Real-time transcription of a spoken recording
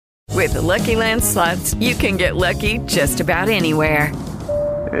With the Lucky Land Slots, you can get lucky just about anywhere.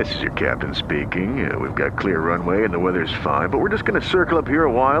 This is your captain speaking. We've got clear runway and the weather's fine, but we're just going to circle up here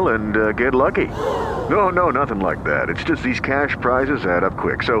a while and get lucky. No, nothing like that. It's just these cash prizes add up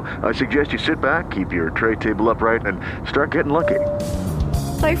quick. So I suggest you sit back, keep your tray table upright, and start getting lucky.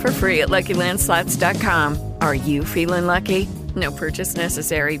 Play for free at LuckyLandSlots.com. Are you feeling lucky? No purchase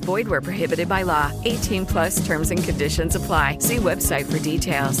necessary. Void where prohibited by law. 18 plus terms and conditions apply. See website for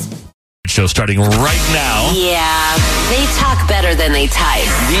details. Show starting right now. Yeah, they talk better than they type.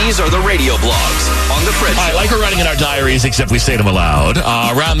 These are the radio blogs on the Fred Show. All right, like we're writing in our diaries, except we say them aloud.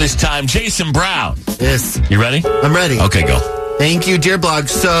 Around this time, Jason Brown. Yes. You ready? I'm ready. Okay, go. Thank you, dear blog.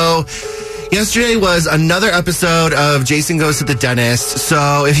 So, yesterday was another episode of Jason Goes to the Dentist.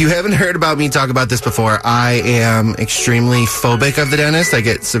 So, if you haven't heard about me talk about this before, I am extremely phobic of the dentist. I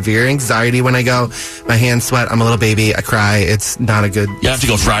get severe anxiety when I go. My hands sweat. I'm a little baby. I cry. It's not a good... You have to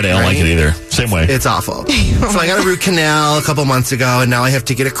go Friday. I don't like it either. Same way. It's awful. So I got a root canal a couple months ago, and now I have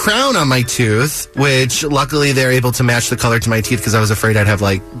to get a crown on my tooth, which luckily they're able to match the color to my teeth because I was afraid I'd have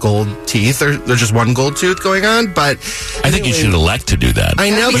like gold teeth or there's just one gold tooth going on. But I think you should elect to do that. I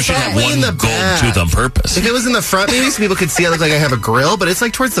know, you but should have probably one in the gold back. tooth on purpose. If it was in the front, maybe so people could see I look like I have a grill, but it's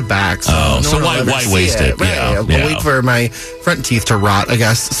like towards the back. So so one will why ever see waste it? Right. Yeah, I'll wait for my front teeth to rot, I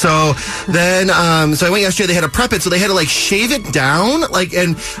guess. So then, so I went yesterday. They had to prep it, so they had to like shave it down, like,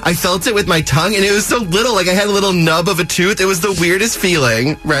 and I felt it with my tongue, and it was so little. Like I had a little nub of a tooth. It was the weirdest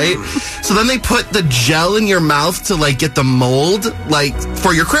feeling, right? So then they put the gel in your mouth to like get the mold, like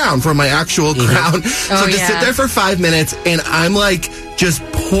for your crown, for my actual crown. So I just sit there for 5 minutes, and I'm like just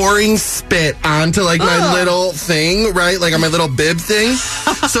pouring spit onto like my little thing, right? Like on my little bib thing.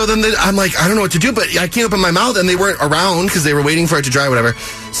 So then I'm like, I don't know what to do, but I can't open my mouth, and they weren't around because they were waiting for it to dry, whatever.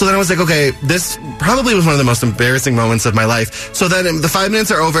 So then I was like, okay, this probably was one of the most embarrassing moments of my life. So then the 5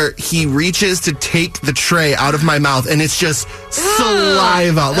 minutes are over. He reaches to take the tray out of my mouth, and it's just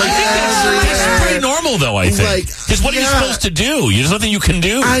saliva. Like, that's pretty normal, though, I think. Like, because what are you supposed to do? There's nothing you can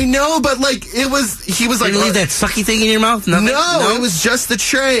do. I know, but like, he was like... Did you leave that sucky thing in your mouth? Nothing? No, it was just the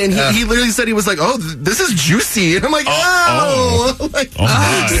tray, and he literally said he was like, oh, this is juicy. And I'm like, Like,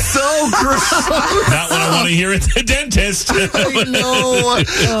 so gross. Not what I want to hear at the dentist. I know.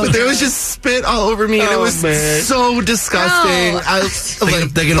 But there was just spit all over me, and it was so disgusting.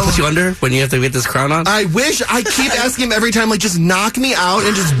 They're going to put you under when you have to get this crown on? I wish. I keep asking him every time, like, just knock me out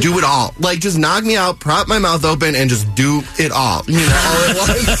and just do it all. Like, just knock me out, prop my mouth open, and just do it all. You know, all at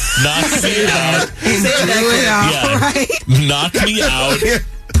once. Knock me out. Right? Knock me out.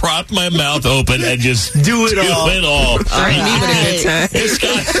 Prop my mouth open and just do it all.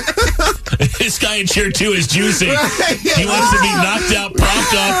 This guy in cheer 2 is juicy. Right, yeah. He wants to be knocked out,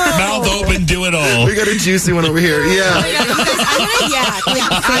 propped up, mouth open, do it all. We got a juicy one over here. Yeah.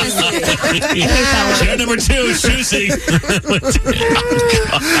 Chair number 2 is juicy.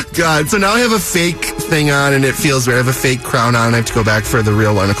 God. So now I have a fake thing on, and it feels weird. I have a fake crown on, and I have to go back for the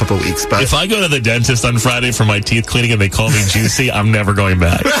real one in a couple of weeks. But if I go to the dentist on Friday for my teeth cleaning and they call me juicy, I'm never going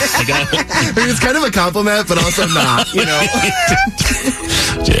back. I mean, it's kind of a compliment, but also not, you know.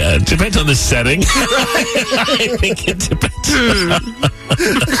 Yeah, it depends on the setting. I think it depends.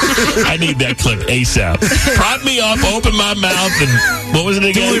 I need that clip ASAP. Prop me up, open my mouth, and what was it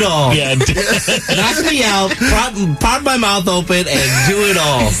again? Do it all. Yeah. Knock me out, prop my mouth open, and do it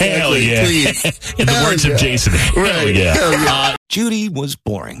all. Hell yeah. Please. In the words of Jason. Hell yeah. Judy was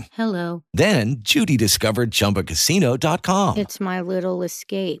boring. Hello. Then Judy discovered ChumbaCasino.com. It's my little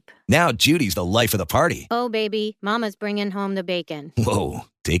escape. Now Judy's the life of the party. Oh, baby, mama's bringing home the bacon. Whoa,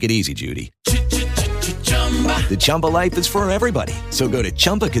 take it easy, Judy. The Chumba life is for everybody. So go to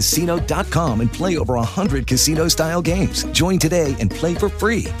ChumbaCasino.com and play over 100 casino-style games. Join today and play for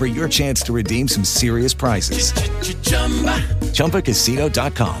free for your chance to redeem some serious prizes.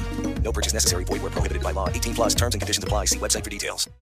 ChumbaCasino.com. No purchase necessary. Void where prohibited by law. 18 plus terms and conditions apply. See website for details.